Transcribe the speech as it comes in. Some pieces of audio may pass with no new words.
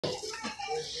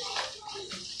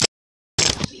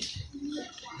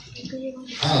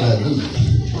Hallelujah.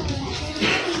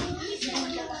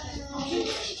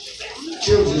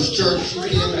 Children's Church, you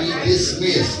can be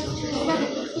dismissed.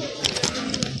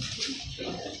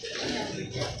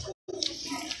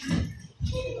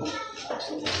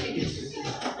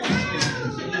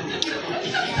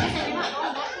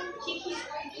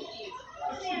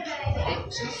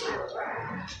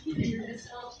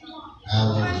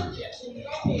 Hallelujah.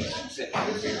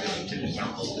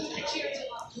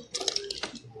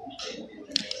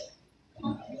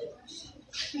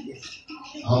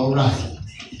 All right.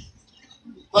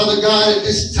 Father God, at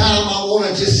this time I want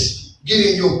to just get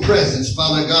in your presence.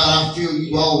 Father God, I feel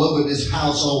you all over this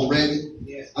house already.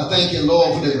 I thank you,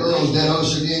 Lord, for the girls that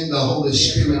ushered in the Holy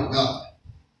Spirit, God.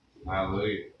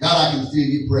 Hallelujah. God, I can feel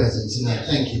your presence, and I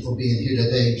thank you for being here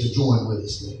today to join with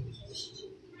us, Lord.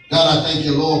 God, I thank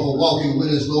you, Lord, for walking with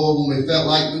us, Lord, when we felt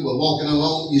like we were walking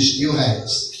alone. You still had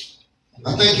us.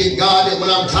 I thank you, God, that when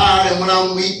I'm tired and when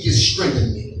I'm weak, you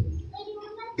strengthen me.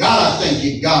 God, I thank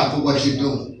you, God, for what you're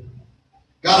doing.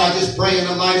 God, I just pray in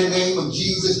the mighty name of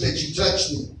Jesus that you touch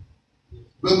me.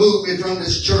 Remove me from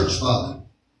this church, Father.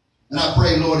 And I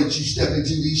pray, Lord, that you step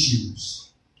into these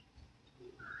shoes.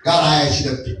 God, I ask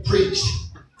you to preach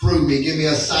through me. Give me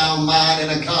a sound mind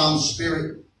and a calm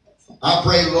spirit. I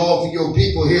pray, Lord, for your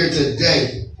people here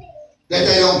today that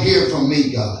they don't hear from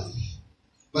me, God.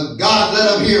 But God,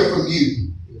 let them hear from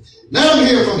you. Let them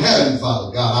hear from heaven,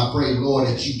 Father God. I pray, Lord,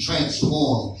 that you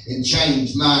transform and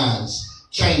change minds,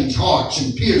 change hearts,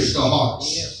 and pierce the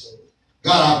hearts.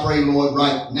 God, I pray, Lord,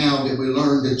 right now that we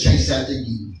learn to chase after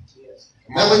you.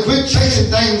 That we quit chasing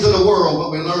things of the world,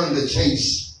 but we learn to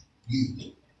chase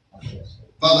you.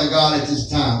 Father God, at this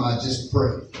time, I just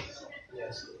pray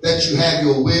that you have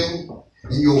your will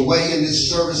and your way in this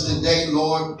service today,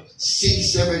 Lord.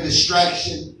 Cease every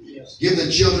distraction. Give the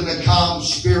children a calm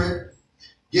spirit.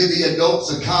 Give the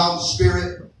adults a calm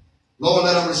spirit. Lord,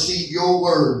 let them receive your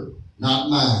word, not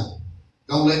mine.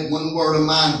 Don't let one word of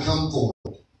mine come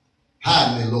forward.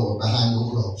 Hide me, Lord, behind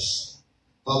your cross.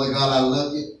 Father God, I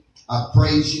love you. I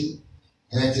praise you.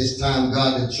 And at this time,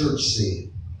 God, the church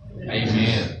said,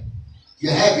 Amen. If you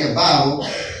have your Bible,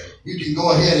 you can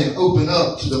go ahead and open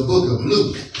up to the book of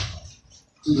Luke.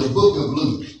 To the book of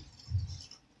Luke.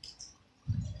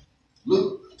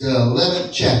 Luke, the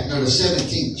 11th chapter, or the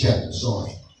 17th chapter,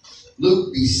 sorry.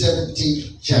 Luke, the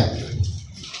 17th chapter.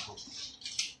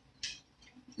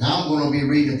 Now I'm going to be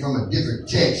reading from a different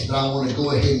text, but I want to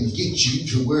go ahead and get you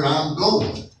to where I'm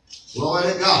going. Glory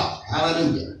to God.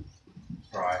 Hallelujah.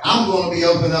 Right. I'm going to be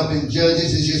open up in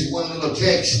Judges. It's just one little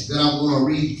text that I'm going to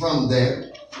read from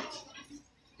there.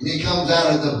 And it comes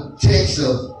out of the text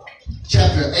of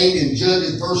chapter 8 in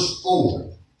Judges, verse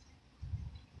 4.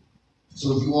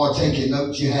 So if you are taking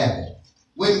notes, you have it.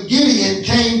 When Gideon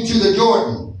came to the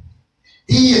Jordan,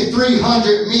 he and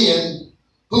 300 men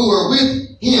who were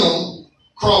with him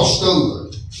crossed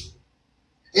over.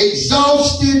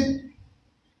 Exhausted.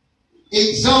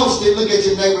 Look at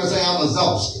your neighbor and say, I'm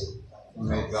exhausted.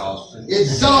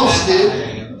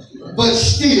 Exhausted, but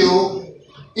still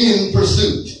in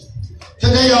pursuit.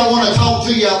 Today I want to talk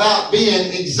to you about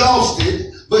being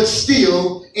exhausted, but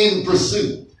still in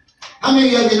pursuit. How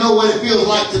many of you know what it feels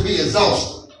like to be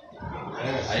exhausted?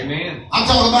 Amen. I'm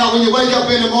talking about when you wake up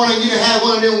in the morning, you done had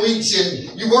one of them weeks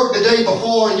and you worked the day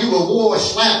before and you were wore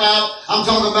slap out. I'm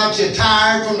talking about you're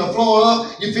tired from the floor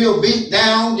up. You feel beat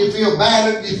down. You feel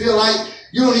battered. You feel like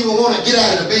you don't even want to get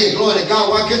out of the bed. Glory to God.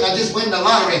 Why couldn't I just win the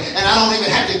lottery and I don't even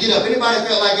have to get up? Anybody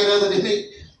felt like it other than me?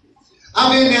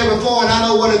 I've been there before and I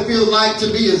know what it feels like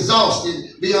to be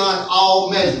exhausted beyond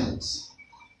all measurements.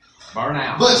 Burn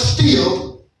out. But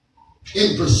still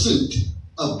in pursuit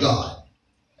of God.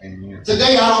 Amen.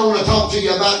 Today I don't want to talk to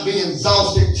you about being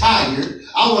exhausted, tired.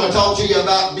 I want to talk to you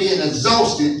about being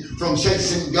exhausted from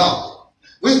chasing God.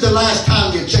 When's the last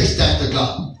time you chased after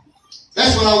God?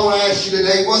 That's what I want to ask you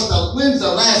today. When's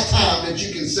the last time that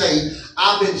you can say,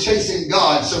 I've been chasing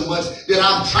God so much that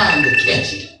I'm trying to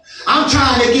catch him? I'm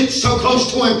trying to get so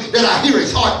close to him that I hear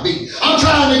his heartbeat. I'm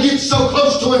trying to get so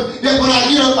close to him that when I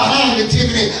get up behind him,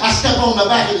 Tiffany, I step on the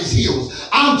back of his heels.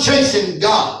 I'm chasing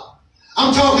God.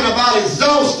 I'm talking about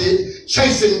exhausted,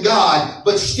 chasing God,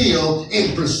 but still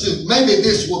in pursuit. Maybe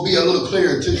this will be a little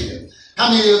clearer to you. How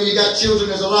many of you got children?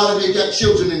 There's a lot of you got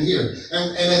children in here.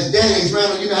 And as daddies,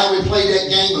 you know how we play that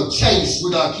game of chase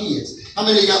with our kids. How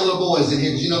many of you got little boys in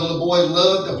here? You know little boys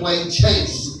love to play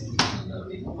chase.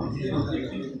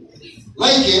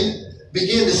 Lincoln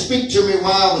began to speak to me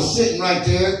while I was sitting right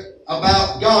there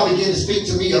about, God began to speak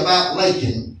to me about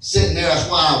Lincoln sitting there. That's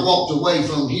why I walked away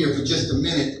from here for just a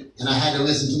minute and I had to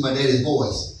listen to my daddy's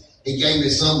voice. He gave me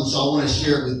something, so I want to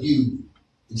share it with you.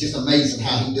 It's just amazing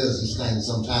how he does these things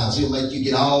sometimes. He'll make you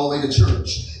get all the way to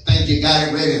church, think you got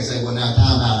it ready, and say, well, now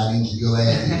time out. I need you to go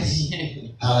ahead and this.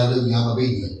 Hallelujah, I'm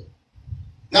obedient.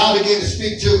 God began to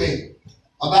speak to me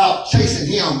about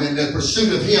chasing him and the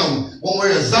pursuit of him when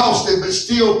we're exhausted but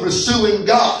still pursuing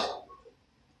God.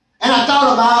 And I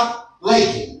thought about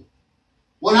Lakin.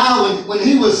 When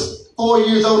he was 4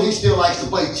 years old, he still likes to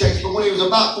play chase, but when he was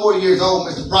about 4 years old,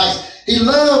 Mr. Price, he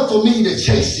loved for me to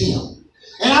chase him.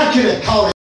 And I could have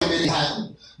caught him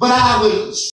anytime, but I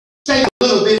would stay a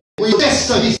little bit just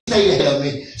so he stayed ahead of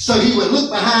me. So he would look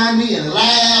behind me and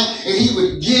laugh, and he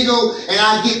would giggle, and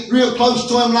I'd get real close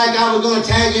to him like I was going to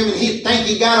tag him, and he'd think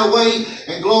he got away,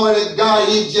 and glory to God,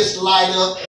 he'd just light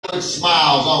up with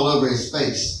smiles all over his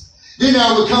face. Then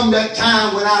there would come that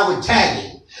time when I would tag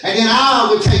him, and then I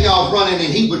would take off running,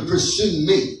 and he would pursue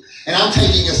me. And I'm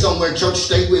taking you somewhere, church,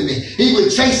 stay with me. He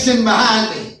would chase him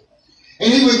behind me.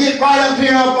 And he would get right up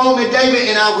here up on me, David,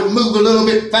 and I would move a little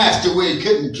bit faster where he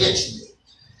couldn't catch me.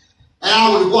 And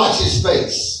I would watch his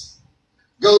face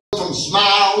go from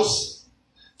smiles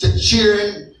to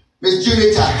cheering, Miss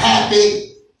Judy to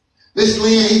happy. Miss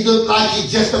Lynn, he looked like he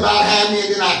just about had me,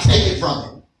 and then I'd take it from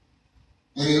him.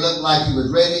 And he looked like he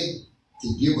was ready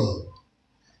to give up.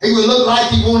 He would look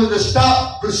like he wanted to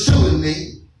stop pursuing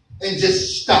me and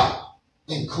just stop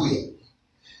and quit.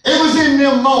 It was in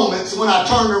them moments when I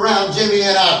turned around, Jimmy,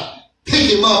 and I'd pick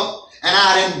him up and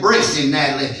I'd embrace him,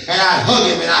 Natalie, and I'd hug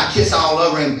him and I'd kiss all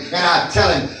over him and I'd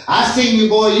tell him, I seen you,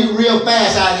 boy, you real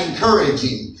fast. I'd encourage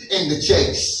him in the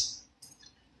chase.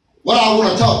 What I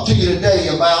want to talk to you today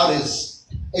about is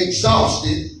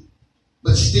exhausted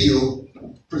but still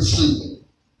pursuing.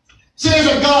 See, there's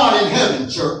a God in heaven,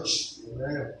 church.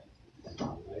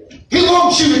 He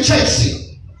wants you to chase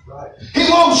him. He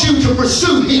wants you to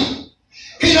pursue him.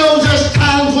 He knows there's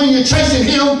times when you're chasing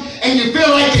him and you feel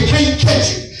like you can't catch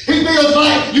him. He feels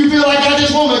like you feel like I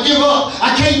just want to give up.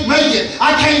 I can't make it.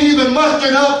 I can't even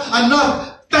muster up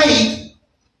enough faith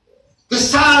the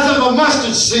size of a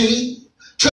mustard seed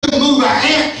to move an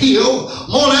anthill,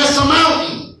 more or less a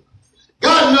mountain.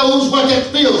 God knows what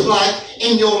that feels like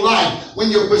in your life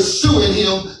when you're pursuing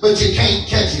him but you can't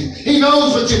catch him. He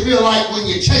knows what you feel like when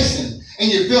you're chasing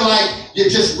and you feel like you're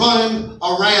just running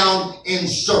around in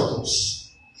circles.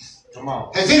 Come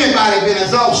on. Has anybody been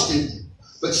exhausted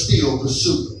but still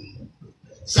pursuing?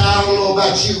 So I don't know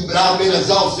about you, but I've been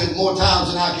exhausted more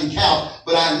times than I can count,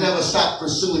 but I never stopped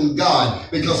pursuing God,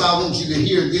 because I want you to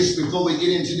hear this before we get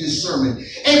into this sermon.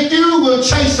 If you will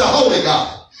chase the Holy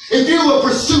God, if you will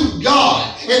pursue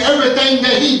God in everything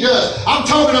that he does, I'm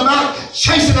talking about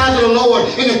chasing after the Lord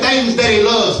in the things that he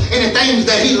loves, in the things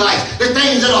that he likes, the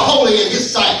things that are holy in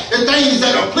his sight, the things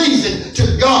that are pleasing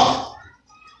to God.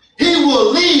 He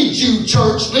will lead you,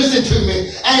 church, listen to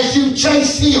me, as you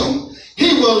chase him,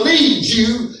 he will lead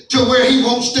you to where he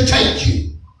wants to take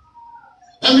you.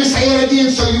 Let me say it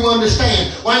again so you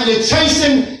understand. When you're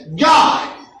chasing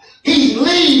God, he's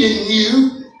leading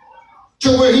you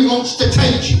to where he wants to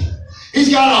take you. He's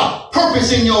got a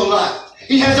purpose in your life.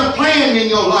 He has a plan in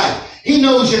your life. He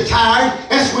knows you're tired.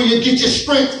 That's where you get your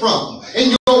strength from.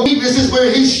 And your weakness is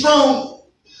where he's strong.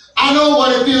 I know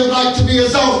what it feels like to be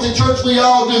exhausted, church. We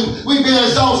all do. We've been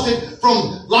exhausted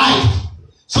from life.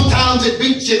 Sometimes it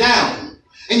beats you down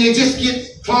and you just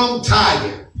get plumb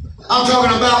tired. I'm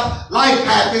talking about life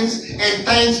happens and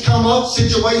things come up,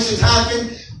 situations happen,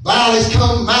 valleys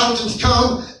come, mountains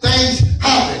come, things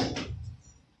happen.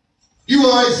 You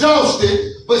are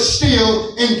exhausted but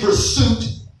still in pursuit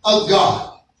of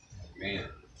God. Amen.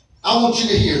 I want you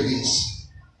to hear this.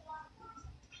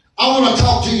 I want to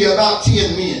talk to you about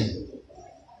 10 men.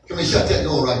 Can we shut that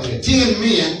door right there? 10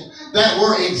 men that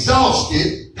were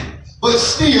exhausted but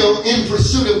still in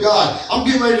pursuit of God. I'm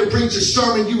getting ready to preach a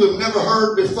sermon you have never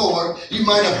heard before. You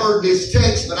might have heard this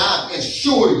text, but I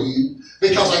assure you,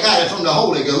 because I got it from the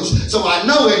Holy Ghost, so I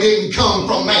know it didn't come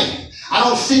from man. I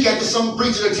don't seek after some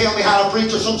preacher to tell me how to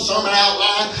preach or some sermon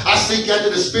outline. I seek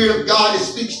after the Spirit of God that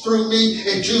speaks through me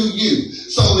and to you.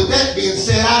 So with that being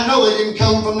said, I know it didn't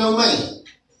come from no man.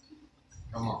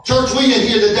 Come on. Church, we in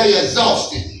here today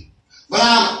exhausted, but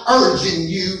I'm urging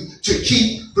you to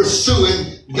keep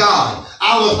pursuing God.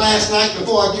 I was last night,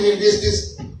 before I get into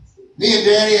this, me and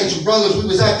Danny and some brothers, we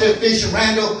was out there fishing,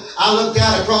 Randall. I looked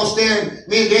out across there, and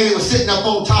me and Danny was sitting up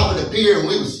on top of the pier, and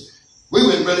we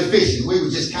weren't really fishing. We were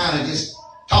just kind of just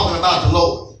talking about the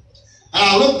Lord. And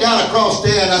I looked out across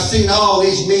there, and I seen all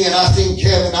these men. I seen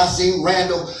Kevin, I seen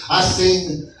Randall, I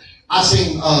seen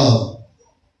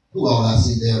who all I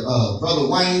see there? Brother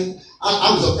Wayne.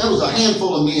 There was a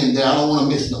handful of men there. I don't want to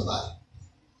miss nobody.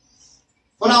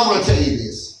 But I want to tell you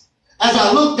this. as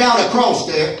I looked down across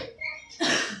there,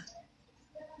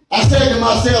 I said to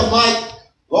myself, Mike,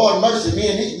 Lord mercy, me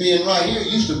and these men right here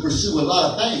used to pursue a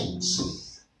lot of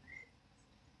things.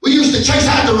 We used to chase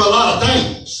after a lot of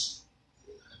things,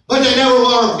 but they never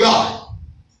were of God.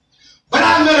 But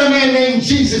I met a man named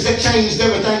Jesus that changed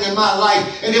everything in my life.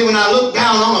 And then when I look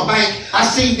down on a bank, I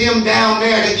see them down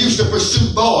there that used to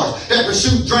pursue bars, that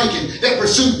pursued drinking, that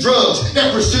pursued drugs,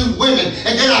 that pursued women.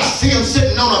 And then I see them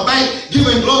sitting on a bank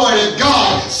giving glory to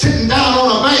God, sitting down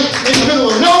on a bank in the middle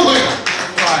of nowhere.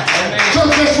 Right.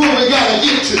 Church, that's where we got to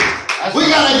get to. We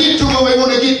got to get to where we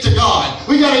want to get to God.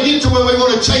 We got to get to where we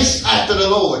want to chase after the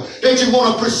Lord. That you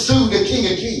want to pursue the King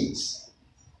of Kings.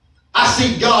 I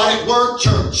see God at work,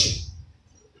 church.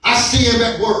 I see him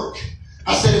at work.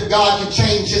 I said, if God could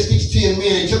change just these 10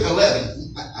 men, he took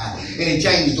 11. And he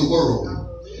changed the world.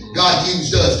 God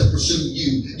used us to pursue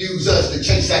you. Used us to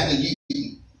chase after you.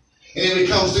 And if it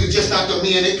comes to just not the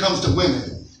men, it comes to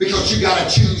women. Because you got to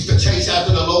choose to chase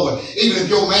after the Lord. Even if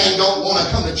your man don't want to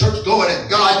come to church, glory to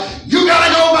God, you got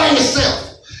to go by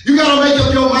yourself. You got to make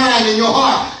up your mind and your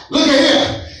heart. Look at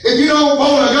here. If you don't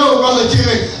want to go, Brother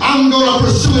Jimmy, I'm going to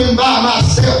pursue him by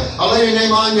myself. A lady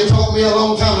named Anya told me a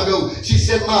long time ago. She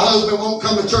said, my husband won't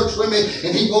come to church with me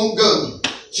and he won't go.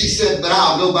 She said, but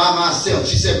I'll go by myself.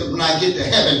 She said, but when I get to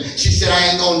heaven, she said, I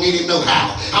ain't going to need him no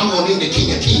how. I'm going to need the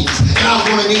King of Kings. And I'm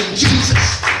going to need Jesus.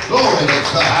 Glory to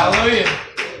God. Hallelujah.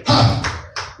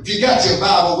 If you got your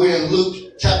Bible, we're in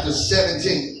Luke chapter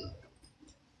 17.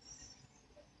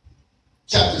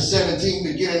 Chapter 17,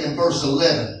 beginning in verse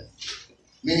 11.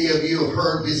 Many of you have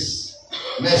heard this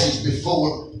message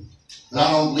before, but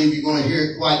I don't believe you're going to hear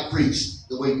it quite preached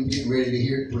the way you're getting ready to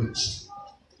hear it preached.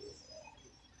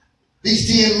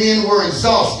 These 10 men were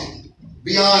exhausted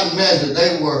beyond measure.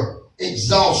 They were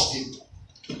exhausted.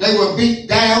 They were beat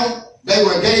down. They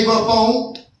were gave up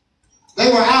on. They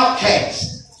were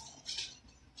outcast.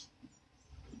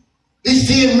 These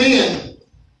 10 men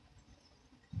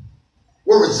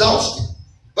were exhausted.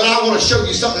 But I want to show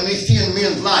you something in these 10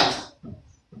 men's life.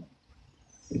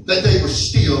 That they were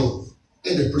still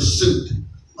in the pursuit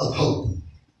of hope.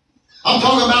 I'm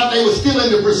talking about they were still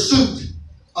in the pursuit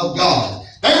of God.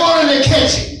 They wanted to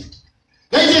catch him.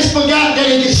 They just forgot that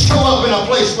he could show up in a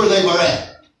place where they were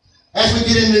at. As we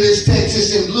get into this text,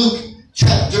 it's in Luke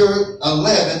chapter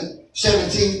 11,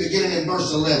 17, beginning in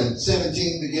verse 11.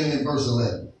 17, beginning in verse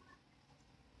 11.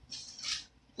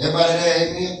 Everybody there,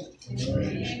 amen?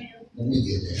 Amen. Let me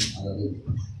get there. Hallelujah.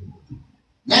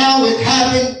 Now it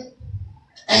happened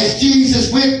as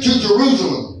Jesus went to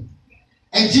Jerusalem,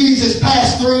 and Jesus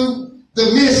passed through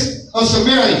the midst of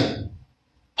Samaria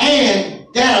and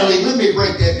Galilee. Let me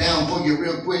break that down for you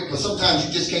real quick, because sometimes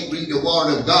you just can't read the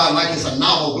word of God like it's a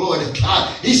novel. Glory to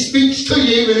God. He speaks to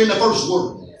you even in the first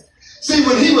word. See,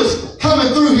 when he was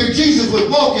coming through here, Jesus was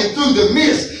walking through the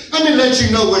midst. Let me let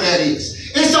you know where that is.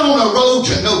 It's on a road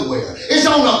to nowhere. It's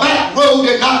on a back road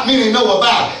that not many know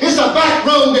about. It's a back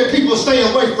road that people stay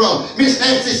away from. Miss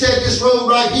Nancy said this road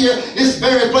right here, this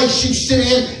very place you sit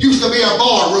in, used to be a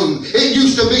bar room. It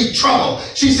used to be trouble.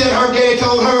 She said her daddy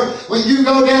told her, when you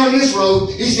go down this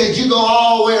road, he said, you go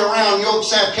all the way around York,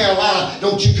 South Carolina.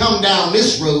 Don't you come down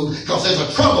this road, because there's a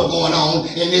trouble going on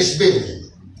in this building.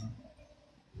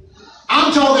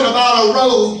 I'm talking about a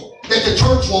road that the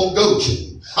church won't go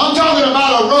to. I'm talking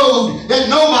about a road that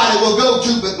nobody will go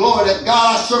to, but glory to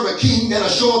God, I serve a king that'll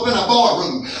show up in a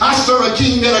barroom. I serve a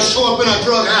king that'll show up in a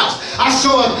drug house.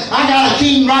 I got a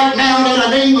king right now in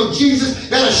the name of Jesus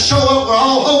that'll show up where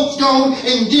all hope's gone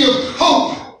and give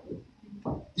hope.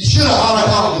 You should have hollered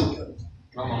hallelujah.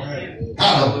 Come on.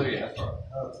 Hallelujah.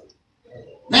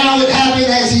 Now it happened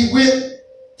as he went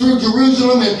through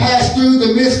Jerusalem and passed through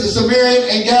the midst of Samaria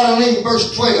and Galilee,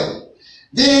 verse 12.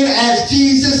 Then as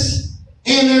Jesus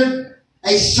entered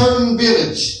a certain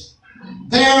village,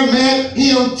 there met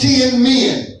him 10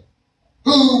 men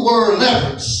who were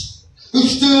lepers, who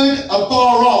stood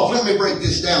afar off. Let me break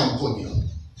this down for you.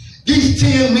 These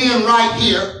 10 men right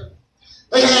here,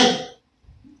 they had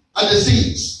a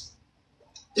disease.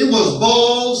 It was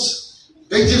boils.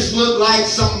 They just looked like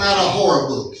something out of a horror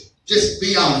book. Just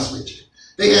be honest with you.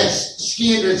 They had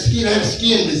skin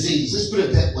disease. Let's put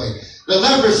it that way. The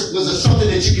leprosy was something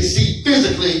that you could see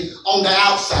physically on the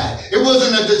outside. It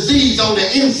wasn't a disease on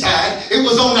the inside. It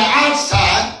was on the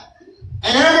outside.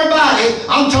 And everybody,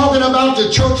 I'm talking about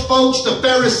the church folks, the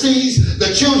Pharisees,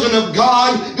 the children of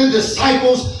God, the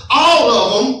disciples, all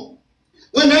of them,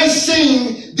 when they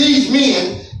seen these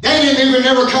men, they didn't even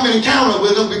ever come in encounter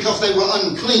with them because they were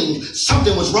unclean.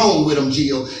 Something was wrong with them,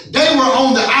 Jill. They were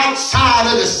on the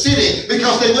outside of the city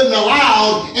because they wasn't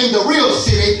allowed in the real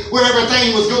city where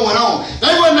everything was going on.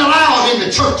 They wasn't allowed in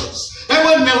the churches. They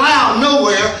wasn't allowed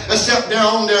nowhere except they're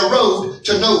on their road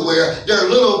to nowhere, their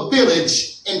little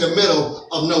village in the middle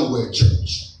of nowhere,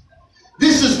 church.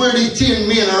 This is where these 10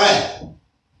 men are at.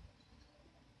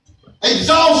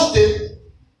 Exhausted,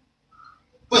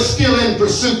 but still in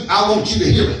pursuit. I want you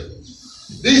to hear it.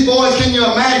 These boys, can you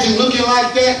imagine looking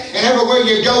like that? And everywhere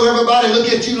you go, everybody look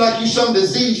at you like you some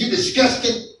disease. You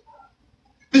disgusted.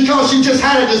 Because you just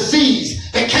had a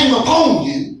disease that came upon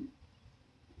you.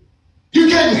 You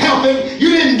couldn't help it. You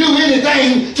didn't do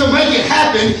anything to make it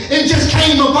happen. It just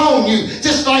came upon you.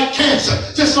 Just like cancer.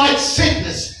 Just like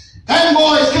sickness. Them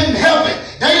boys couldn't help it.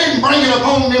 They didn't bring it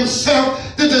upon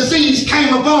themselves. The disease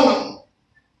came upon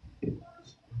them.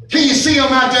 Can you see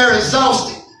them out there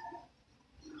exhausted?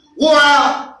 Wore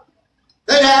out.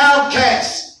 They're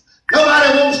outcasts.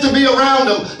 Nobody wants to be around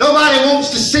them. Nobody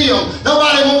wants to see them.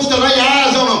 Nobody wants to lay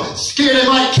eyes on them. Scared they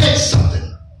might catch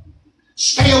something.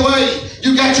 Stay away.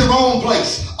 You got your own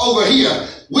place over here.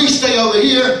 We stay over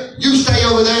here. You stay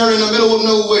over there in the middle of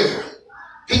nowhere.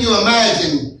 Can you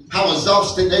imagine how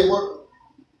exhausted they were?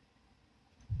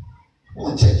 I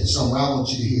want to take you somewhere. I want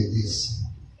you to hear this.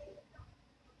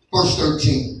 Verse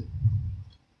 13.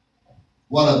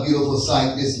 What a beautiful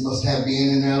sight this must have been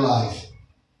in their life.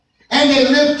 And they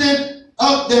lifted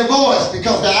up their voice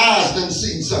because their eyes didn't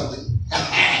see something.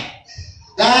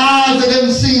 Their eyes that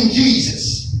didn't see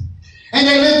Jesus. And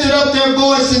they lifted up their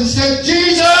voice and said,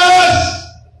 Jesus,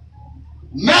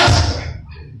 Master,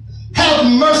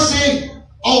 have mercy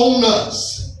on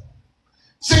us.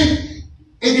 See,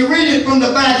 if you read it from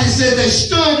the back, it says they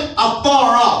stood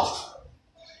afar off.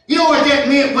 You know what that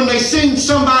meant when they seen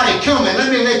somebody coming? Let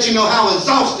me let you know how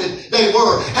exhausted they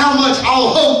were, how much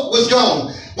all hope was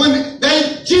gone. When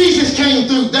Jesus came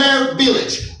through their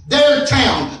village, their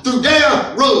town, through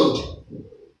their road,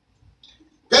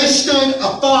 they stood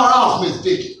afar off, Miss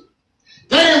Vicky.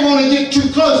 They didn't want to get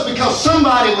too close because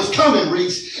somebody was coming,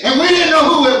 Reese, and we didn't know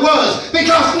who it was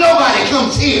because nobody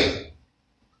comes here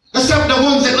except the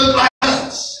ones that look like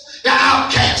us, the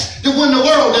outcasts. The one the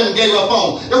world doesn't give up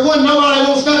on. The one nobody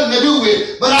wants nothing to do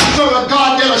with. But I serve a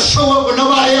God that'll show up when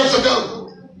nobody else will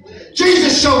go.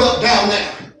 Jesus showed up down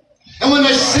there. And when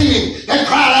they see him, they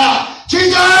cried out,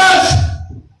 Jesus,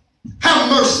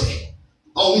 have mercy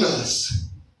on us.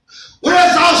 We're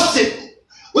exhausted.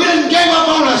 We didn't give up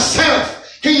on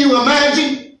ourselves. Can you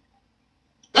imagine?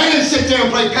 They didn't sit there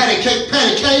and play patty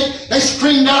cake. They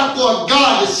screamed out for a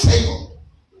God to save them.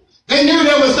 They knew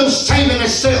there was no saving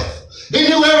themselves. They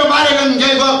knew everybody didn't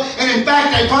give up, and in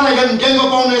fact, they probably didn't give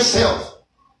up on themselves.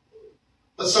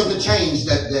 But something changed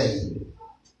that day.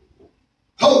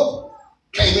 Hope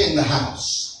came in the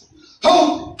house.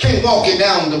 Hope came walking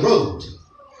down the road.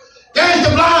 There's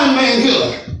the blind man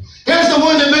here. There's the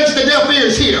one that makes the deaf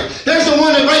ears hear. There's the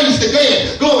one that raised the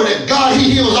dead. Glory to God,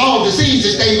 he heals all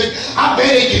diseases, David. I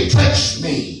bet he can touch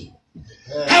me.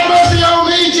 Have mercy on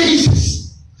me,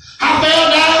 Jesus. I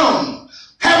fell down.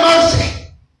 Have mercy.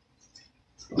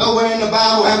 Nowhere in the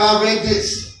Bible have I read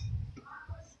this.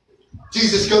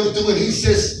 Jesus goes through and he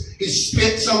says, he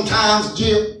spit sometimes,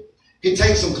 Jim. He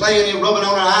takes some clay and he rub it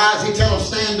on our eyes. He tells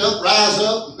them, stand up, rise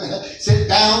up, sit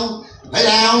down, lay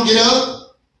down, get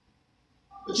up.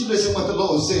 But you listen what the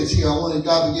Lord says here. I wanted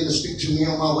God to begin to speak to me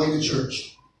on my way to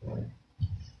church.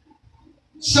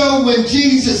 So when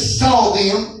Jesus saw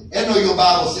them, I know your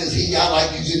Bible says he, I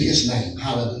like using his name.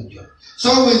 Hallelujah.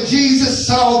 So when Jesus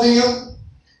saw them,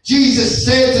 Jesus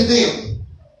said to them,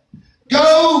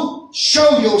 go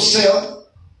show yourself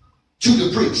to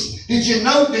the priest. Did you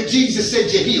note that Jesus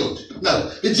said you're healed?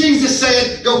 No. Did Jesus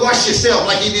say, go wash yourself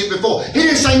like he did before? He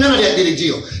didn't say none of that, did he,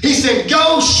 Jill? He said,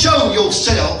 go show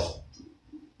yourself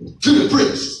to the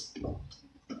priest.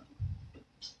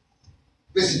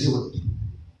 Listen to it.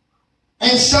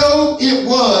 And so it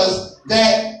was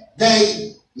that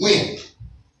they went.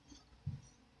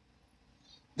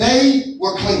 They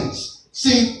were cleansed.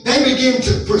 See, they began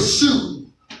to pursue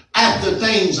after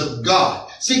things of God.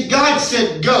 See, God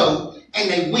said go, and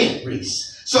they went,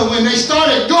 Reese. So when they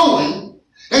started going,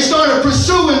 they started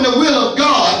pursuing the will of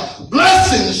God,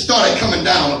 blessings started coming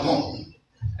down upon them.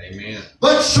 Amen.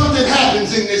 But something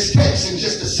happens in this text in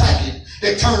just a second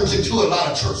that turns into a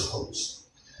lot of church folks.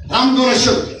 I'm going to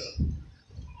show you.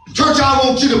 Church, I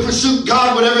want you to pursue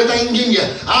God with everything in you.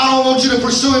 I don't want you to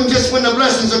pursue him just when the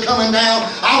blessings are coming down.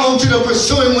 I want you to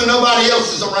pursue him when nobody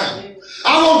else is around.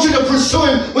 I want you to pursue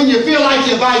him when you feel like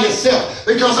you're by yourself.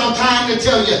 Because I'm trying to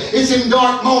tell you, it's in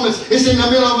dark moments. It's in the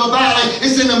middle of a valley.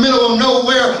 It's in the middle of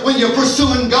nowhere when you're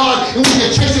pursuing God and when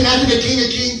you're chasing after the King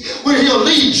of Kings, where he'll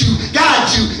lead you,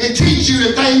 guide you, and teach you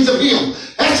the things of him.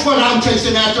 That's what I'm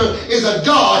chasing after, is a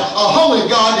God a holy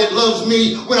God that loves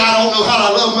me when I don't know how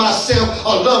to love myself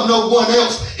or love no one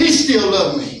else. He still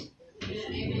loves me.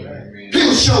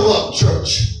 He'll show up,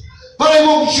 church. But he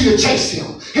wants you to chase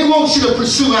him. He wants you to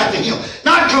pursue after him.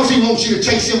 Not because he wants you to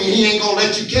chase him and he ain't going to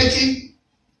let you catch him.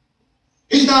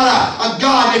 He's not a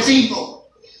God that's evil.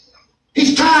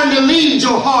 He's trying to lead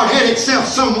your hard-headed self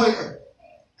somewhere.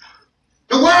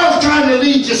 The world's trying to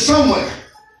lead you somewhere.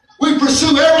 We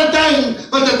pursue everything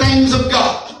but the things of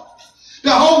God.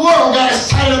 The whole world got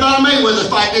excited about a Mayweather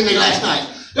fight, didn't they, last night?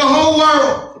 The whole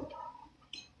world.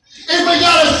 If we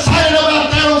got excited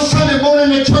about that on Sunday morning,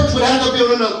 the church would have to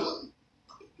build another one.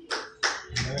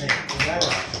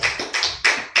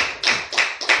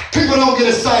 People don't get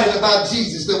excited about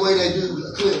Jesus the way they do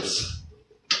Eclipse.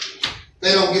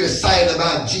 They don't get excited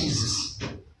about Jesus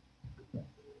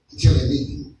until they meet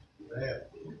him.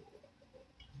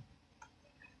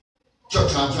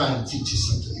 Church, I'm trying to teach you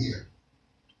something here.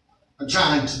 I'm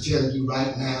trying to tell you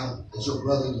right now, as your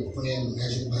brother, your friend, and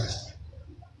as your pastor,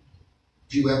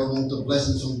 if you ever want the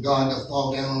blessings from God to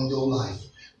fall down on your life,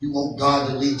 you want God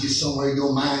to lead you somewhere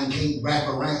your mind can't wrap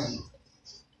around,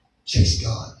 chase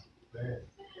God.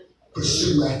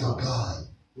 Pursue after God.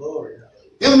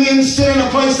 Them men sit in a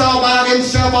place all by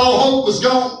themselves, all hope was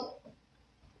gone.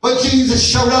 But Jesus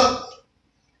showed up.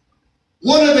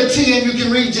 One of the 10, you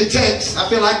can read your text. I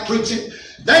feel like preaching.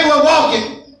 They were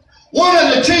walking. One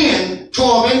of the 10,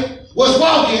 Torben, was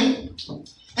walking.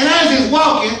 And as he's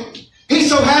walking, he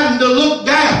so happened to look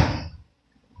down.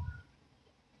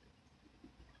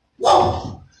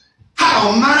 Whoa!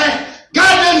 How mighty!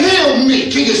 God done healed me.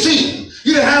 Can you see him?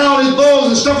 You done had all these boils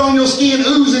and stuff on your skin,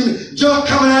 oozing junk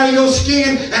coming out of your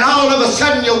skin, and all of a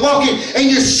sudden you're walking and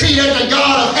you see that the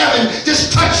God of heaven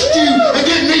just touched you and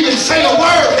didn't even say a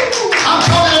word. I'm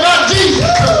talking about Jesus.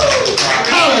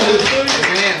 Hallelujah.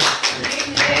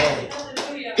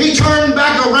 He turned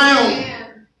back around.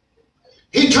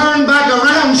 He turned back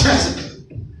around, Jessica,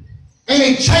 and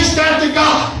he chased after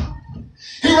God.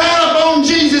 He ran up on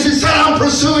Jesus and said, I'm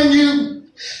pursuing you.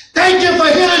 Thank you for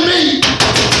healing me.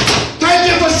 Thank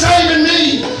you for saving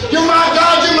me. You're my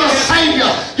God. You're my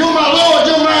Savior. You're my Lord.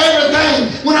 You're my everything.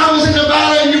 When I was in the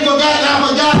valley and you forgot, and I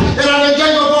forgot that I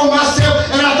gave up on myself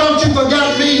and I thought you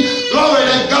forgot me. Glory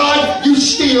to God, you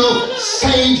still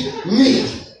saved me.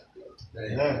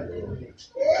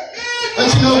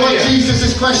 But you know what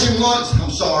Jesus' question was? I'm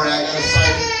sorry, I got to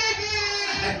say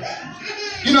it.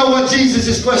 You know what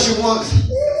Jesus' question was?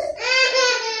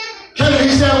 He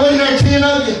said, wasn't there 10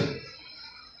 of you?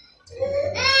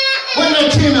 Wasn't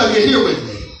there 10 of you here with me?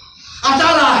 I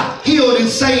thought I healed and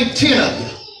saved 10 of you.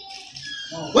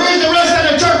 Where's the rest of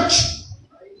the church?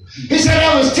 He said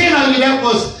there was 10 of you that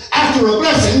was after a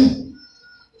blessing.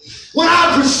 When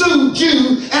I pursued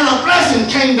you and a blessing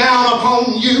came down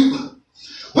upon you.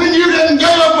 When you didn't give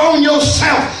up on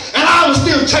yourself and I was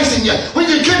still chasing you. When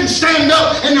you couldn't stand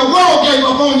up and the world gave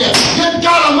up on you. Good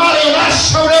God Almighty, and I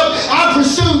showed up, I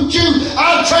pursued you,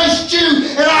 I chased you,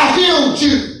 and I healed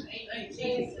you.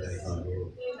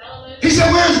 He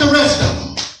said, where's the rest of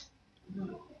them?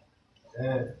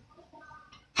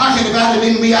 How can it have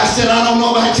been me? I said, I don't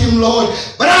know about him, Lord,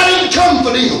 but I didn't come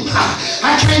for them.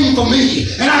 I came for me,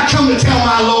 and I come to tell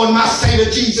my Lord and my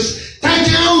Savior Jesus, thank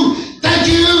you, thank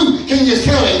you. Can you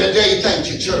tell him today, thank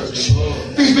you, church?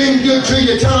 If he's been good to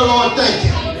you, tell the Lord, thank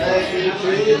you.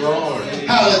 Thank you, Lord.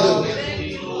 Hallelujah.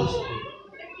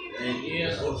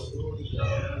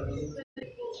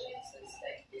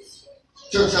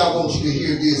 Church, I want you to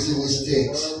hear this in this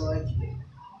text.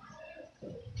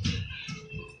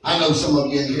 I know some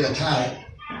of you in here are tired.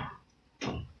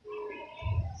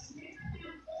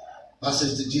 My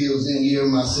sister Jill's in here.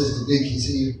 My sister Dickie's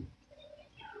here.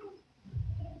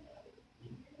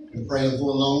 Been praying for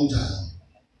a long time.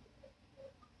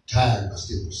 Tired, but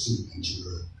still pursuing your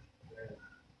word.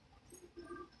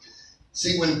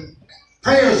 See, when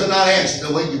prayers are not answered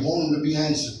the way you want them to be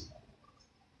answered,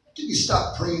 do you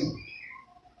stop praying?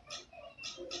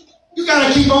 You got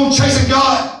to keep on chasing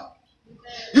God.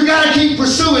 You got to keep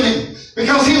pursuing him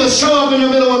because he'll show up in the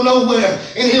middle of nowhere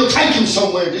and he'll take him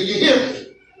somewhere. Do you hear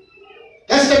me?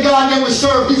 That's the God that we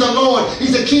serve. He's a Lord.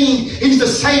 He's a King. He's the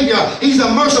Savior. He's a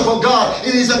merciful God.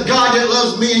 And he's a God that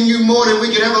loves me and you more than we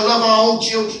could ever love our own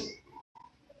children.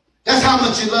 That's how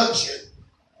much he loves you.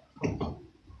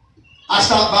 I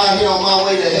stopped by here on my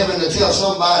way to heaven to tell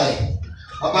somebody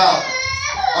about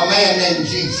a man named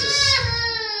Jesus.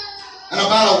 And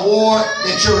about a war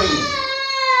that you're in.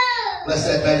 Bless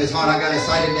that baby's heart. I got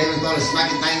excited. David started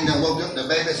smacking things and woke up the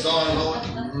baby. Sorry, Lord.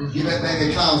 Give that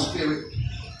baby a calm spirit.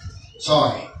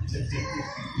 Sorry.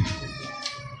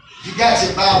 If you got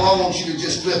your Bible, I want you to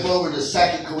just flip over to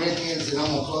 2 Corinthians, and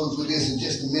I'm going to close with this in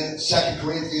just a minute. 2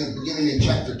 Corinthians, beginning in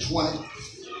chapter 20.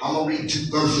 I'm going to read 2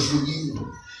 verses with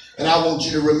you. And I want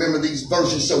you to remember these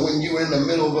verses so when you're in the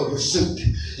middle of a pursuit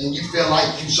and you feel like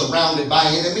you're surrounded by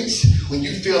enemies, when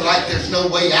you feel like there's no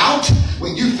way out,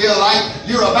 when you feel like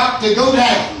you're about to go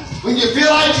down, when you feel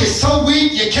like you're so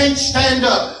weak you can't stand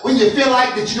up, when you feel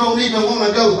like that you don't even want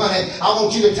to go, honey, I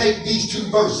want you to take these 2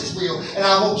 verses, Will, and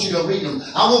I want you to read them.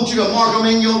 I want you to mark them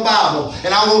in your Bible.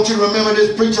 And I want you to remember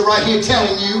this preacher right here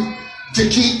telling you to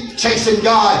keep chasing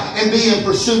God and be in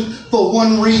pursuit for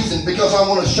one reason, because I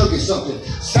want to show you something.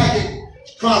 2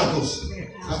 Chronicles.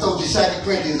 I told you 2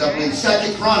 Corinthians, I believe.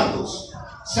 2 Chronicles.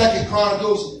 2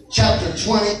 Chronicles chapter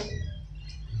 20.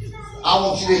 I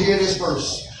want you to hear this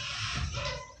verse.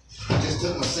 I just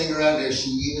took my singer out there. She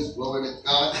is. Glory to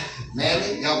God.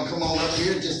 Maddie, y'all come on up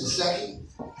here just a second.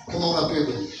 Come on up here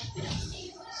with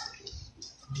me.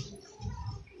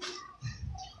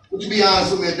 Would you be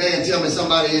honest with me today and tell me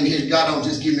somebody in here, God don't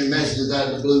just give me messages out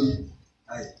of the blue?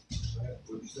 Hey,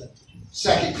 what you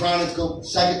say? 2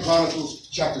 Chronicles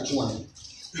chapter 20.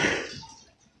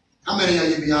 How many of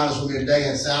you be honest with me today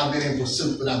and say, I've been in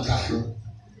pursuit, but I'm tired?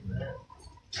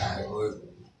 Tired, Lord.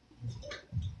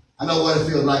 I know what it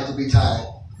feels like to be tired.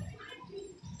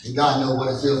 And God knows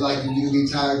what it feels like for you to be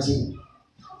tired too.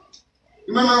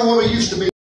 Remember what we used to be?